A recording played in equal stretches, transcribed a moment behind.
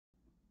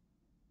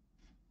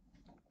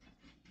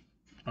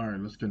All right,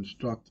 let's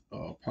construct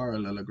a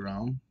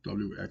parallelogram,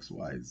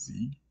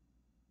 WXYZ.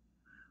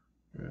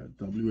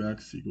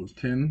 WX equals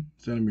 10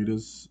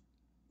 centimeters,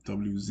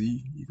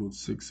 WZ equals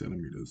 6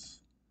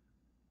 centimeters,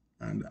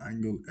 and the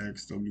angle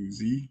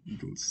XWZ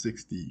equals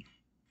 60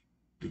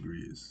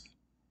 degrees.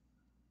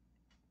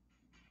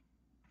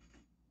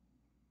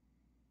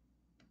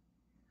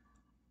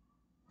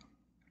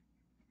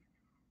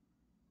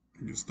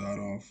 You start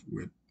off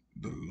with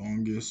the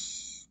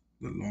longest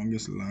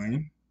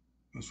line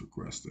that's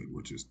requested,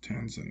 which is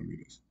 10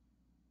 centimeters.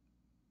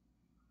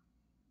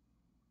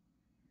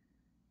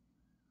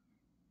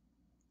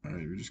 All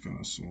right, we're just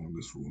gonna assume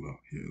this ruler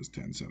here is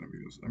 10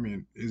 centimeters. I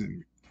mean, is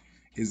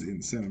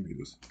in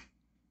centimeters.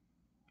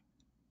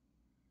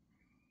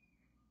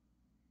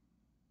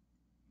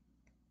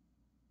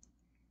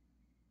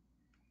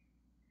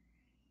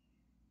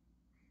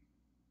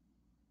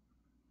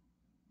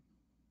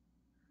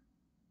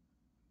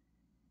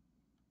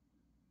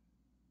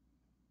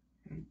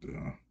 Right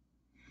there.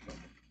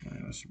 All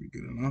right, that should be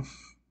good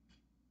enough.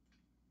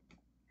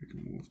 We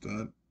can move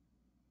that.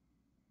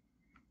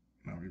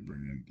 Now we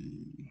bring in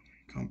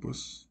the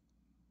compass.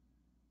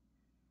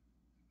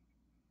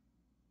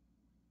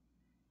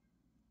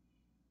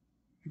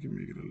 We can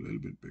make it a little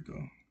bit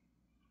bigger.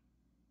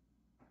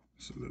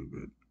 Just a little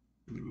bit.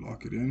 We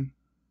lock it in.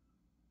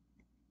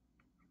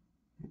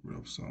 Move it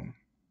up some.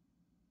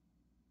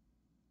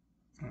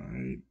 All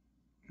right,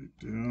 right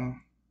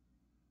there.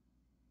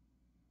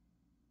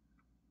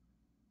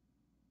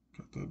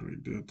 Got that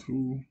right there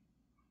too.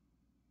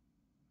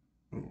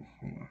 Oh,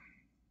 hold on.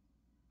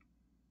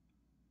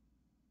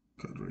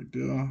 Cut right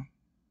there.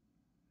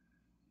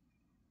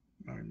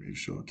 Now make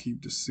sure I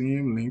keep the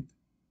same length.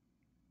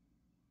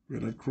 Where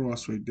that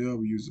cross right there,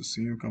 we use the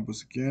same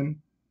compass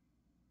again.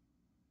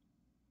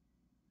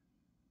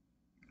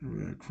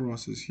 Where that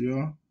cross is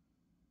here.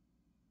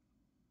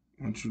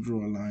 Once you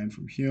draw a line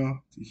from here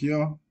to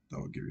here, that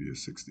will give you a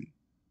 60.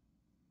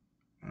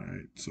 All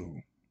right, so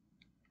well,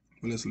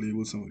 let's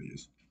label some of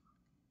these.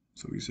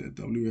 So we said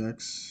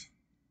WX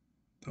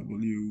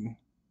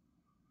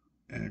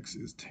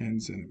is 10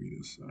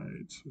 centimeters. All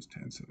right, so it's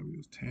 10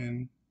 centimeters.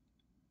 10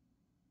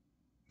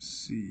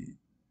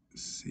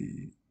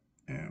 cm.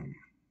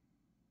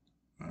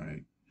 All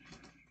right.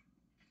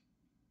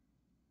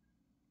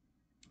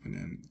 And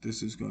then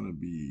this is going to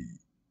be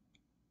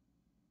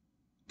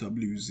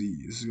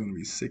WZ. This is going to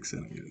be 6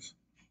 centimeters.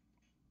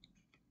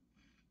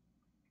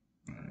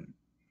 All right.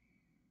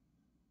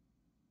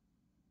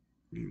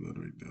 Leave that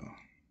right there.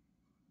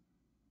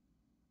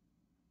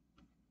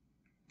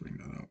 Bring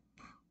that up.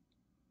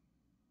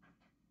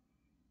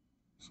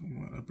 So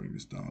why don't I bring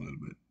this down a little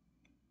bit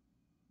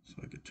so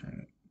I could turn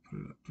it, put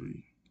it at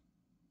 3.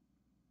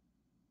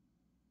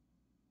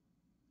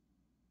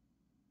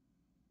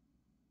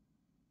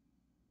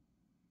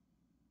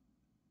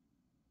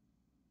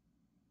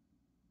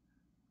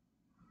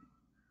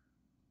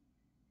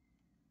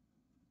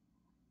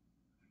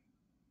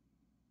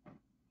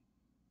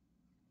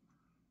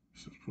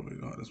 This is probably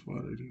the hardest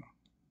part right here.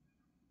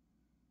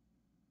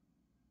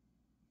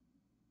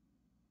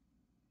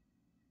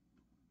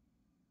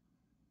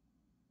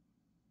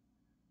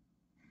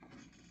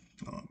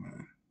 Oh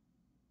man.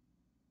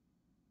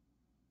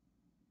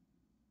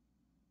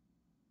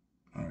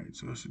 All right,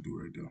 so I should do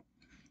right there.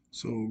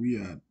 So we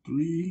had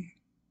 3.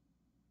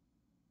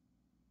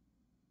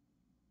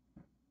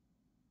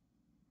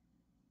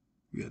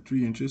 We had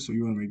 3 inches, so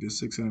you want to make this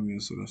 6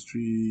 centimeters. So that's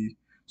 3.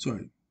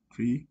 Sorry,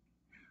 3.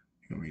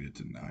 You're gonna make it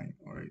to 9.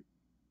 All right.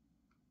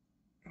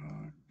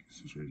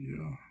 This is right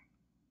here.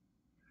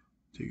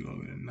 Take it all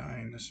the way to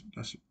 9.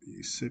 That should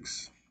be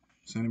 6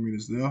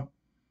 centimeters there.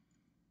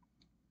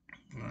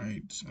 All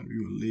right, and we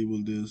will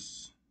label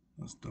this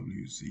as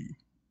WZ.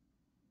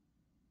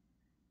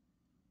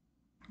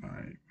 All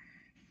right,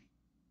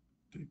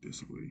 take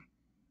this away.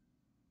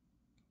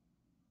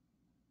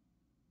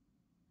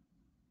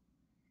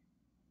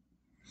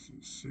 This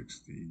is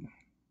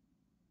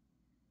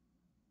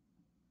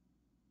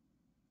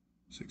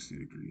 60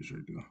 degrees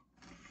right there.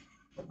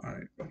 All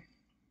right.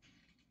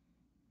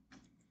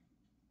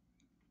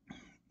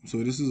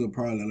 So this is a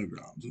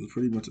parallelogram. So it's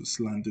pretty much a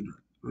slanted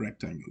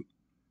rectangle.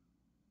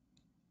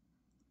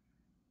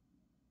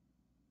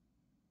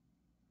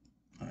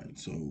 All right,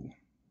 so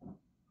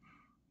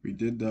we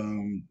did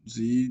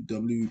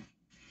ZWX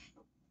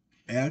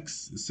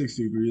is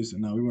 60 degrees,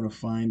 and now we want to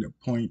find a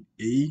point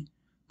A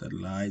that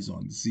lies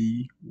on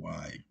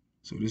ZY.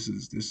 So this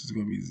is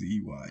going to be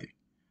ZY,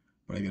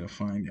 but I gotta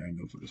find the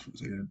angle for this one.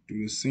 So I gotta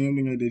do the same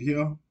thing I did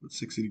here with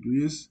 60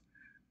 degrees,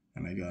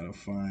 and I gotta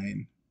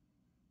find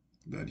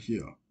that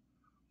here.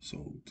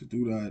 So to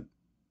do that,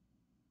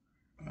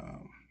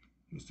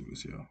 let's do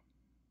this here.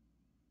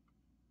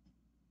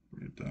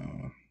 Bring it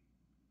down.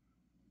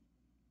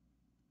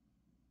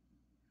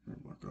 Bring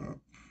it back up.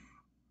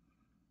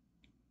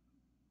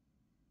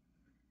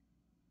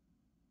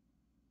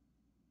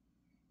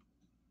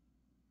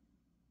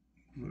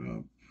 Move it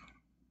up.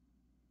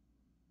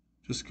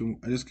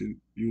 I just can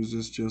use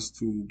this just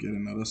to get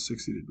another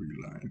 60-degree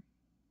line.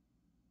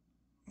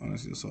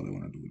 Honestly, that's all I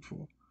want to do it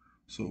for.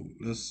 So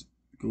let's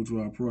go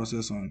through our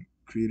process on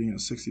creating a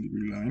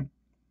 60-degree line.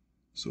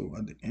 So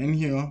at the end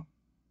here,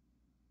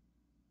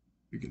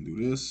 we can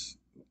do this.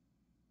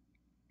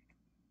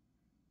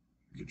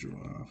 You can draw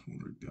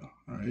one right there.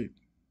 All right.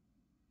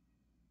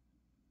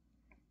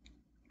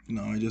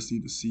 Now I just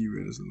need to see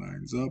where this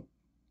lines up.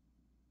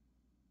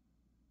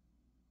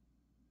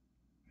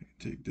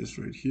 Take this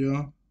right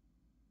here.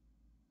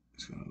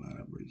 It's gonna line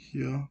up right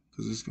here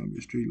because it's gonna be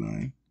a straight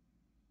line.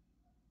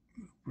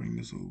 Bring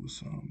this over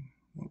some.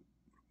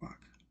 Back.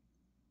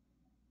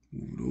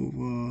 Move it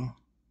over. All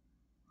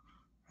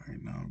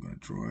right, now I'm gonna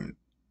draw it.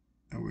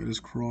 And where this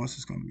cross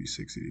is gonna be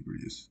 60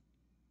 degrees.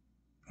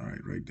 All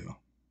right, right there.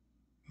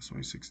 That's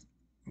my 60.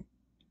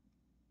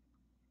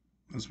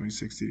 That's my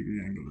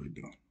 60-degree angle right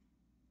there.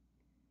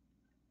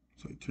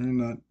 So I turn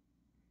that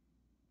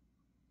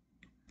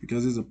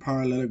because it's a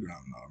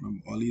parallelogram now.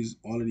 Remember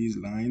all of these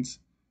lines.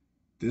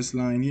 This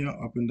line here,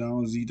 up and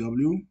down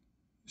ZW,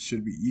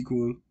 should be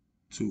equal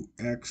to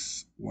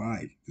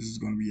XY. This is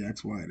going to be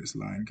XY, this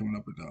line coming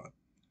up and down.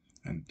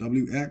 And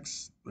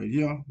WX right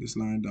here, this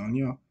line down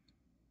here,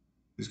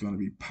 is going to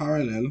be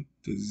parallel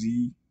to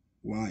ZY.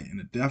 And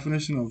the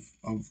definition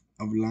of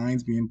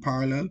lines being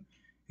parallel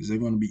is they're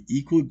going to be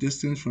equal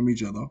distance from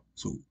each other.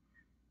 So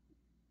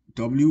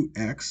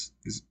WX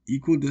is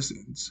equal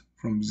distance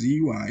from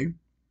ZY,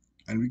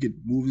 and we could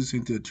move this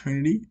into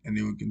eternity, and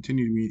they will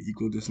continue to be in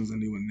equal distance,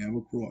 and they will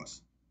never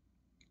cross.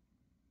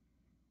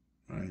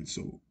 All right,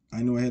 so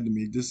I know I had to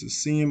make this the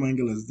same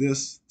angle as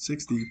this,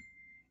 60,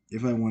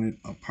 if I wanted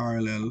a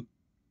parallel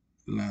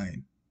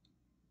line,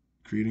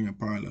 creating a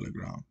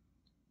parallelogram.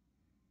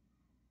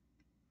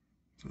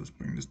 So let's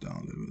bring this down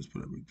a little bit. Let's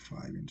put it like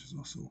 5 inches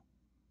or so.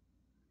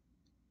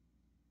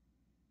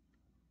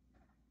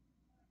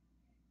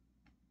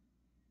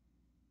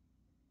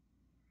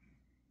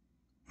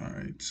 All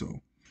right,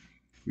 so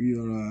we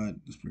are at,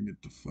 let's bring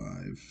it to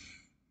 5.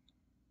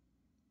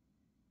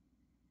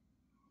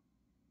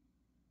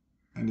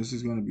 And this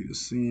is going to be the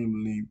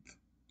same length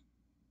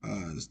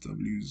as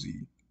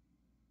WZ.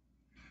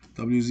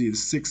 WZ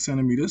is 6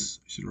 centimeters.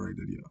 I should write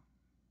that here.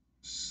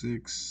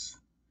 6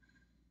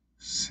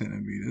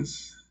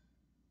 centimeters.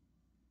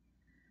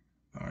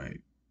 All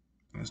right,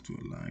 let's do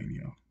a line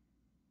here.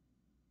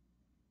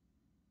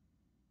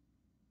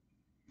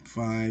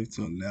 5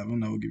 to 11,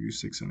 that will give you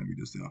 6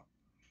 centimeters there.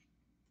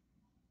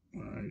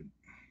 All right.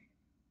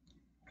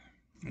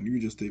 And you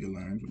just take a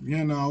line from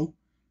here now.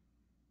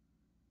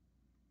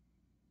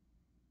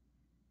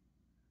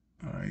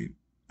 All right.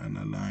 And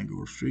that line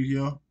goes straight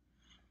here.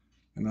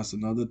 And that's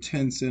another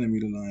 10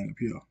 centimeter line up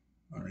here.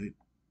 All right.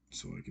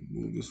 So I can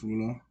move this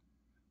ruler.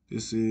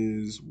 This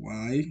is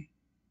Y.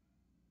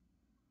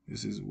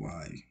 This is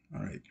Y.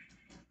 All right.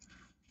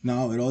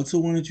 Now, it also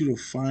wanted you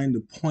to find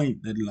the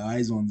point that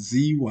lies on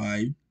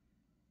ZY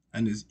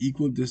and is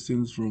equal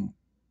distance from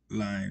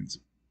lines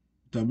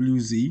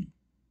WZ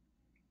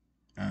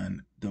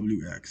and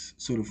WX.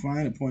 So to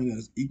find a point that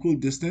is equal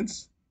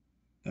distance,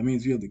 that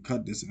means we have to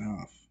cut this in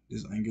half,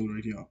 this angle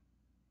right here,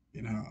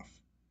 in half.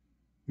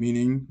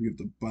 Meaning we have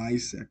to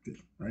bisect it,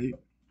 right?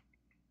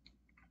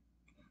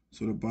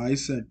 So to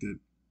bisect it,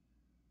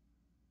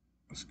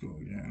 let's go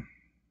again.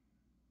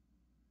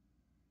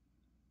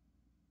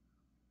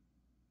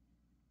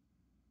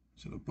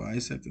 So to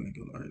bisect the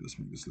angle, all right, let's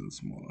make this a little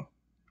smaller.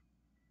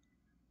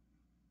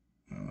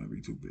 I don't want to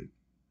be too big.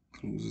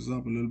 Close this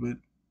up a little bit.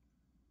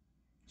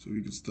 So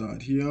we can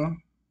start here.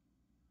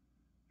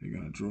 We're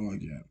gonna draw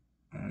again.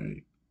 All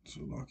right,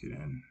 so lock it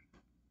in.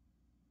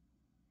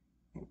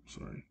 Oh,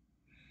 sorry.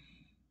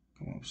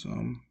 Come up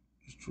some.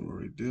 Just draw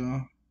right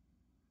there.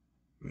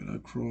 Where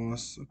that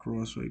cross,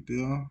 across right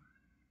there.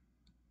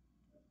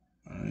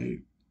 All right.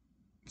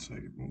 So I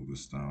can move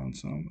this down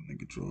some, and I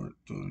can draw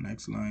the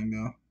next line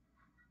there.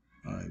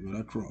 All right, where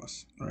that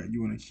cross. All right,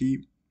 you want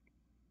to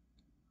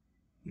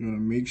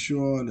make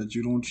sure that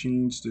you don't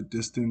change the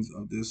distance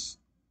of this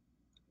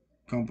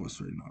compass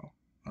right now.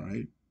 All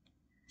right,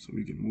 so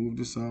we can move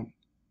this up.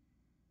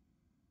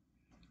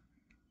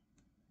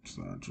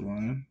 Start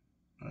drawing.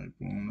 All right,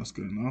 boom, that's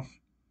good enough.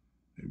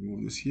 I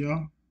move this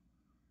here,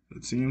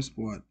 that same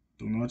spot.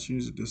 Do not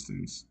change the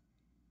distance.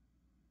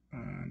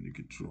 And you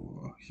can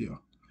draw here.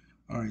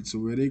 All right, so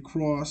where they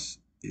cross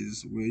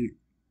is where you,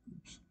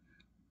 oops,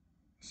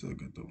 so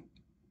good though.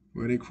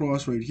 Where they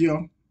cross right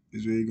here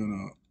is where you're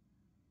gonna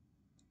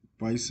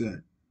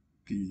bisect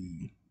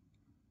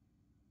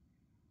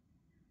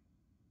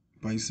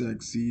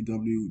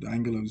ZW, the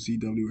angle of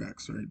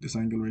ZWX, right? This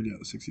angle right here,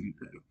 the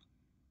 60-degree angle.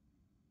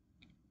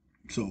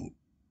 So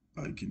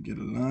I can get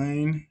a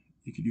line.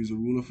 You could use a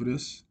ruler for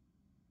this.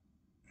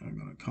 And I'm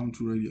gonna come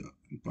to right here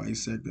and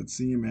bisect that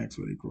same X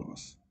where they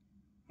cross.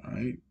 All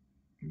right,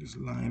 and just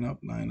line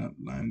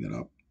that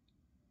up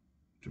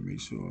to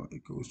make sure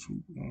it goes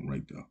through one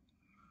right there.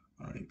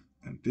 All right,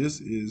 and this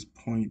is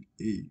point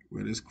A,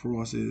 where this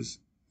cross is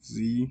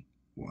ZY.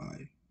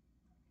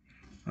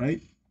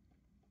 Right?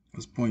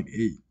 That's point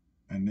A.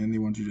 And then they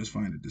want you to just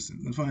find the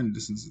distance. And finding the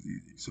distance is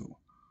easy. So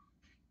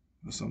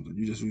that's something.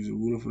 You just use a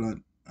ruler for that,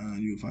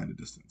 and you'll find the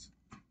distance.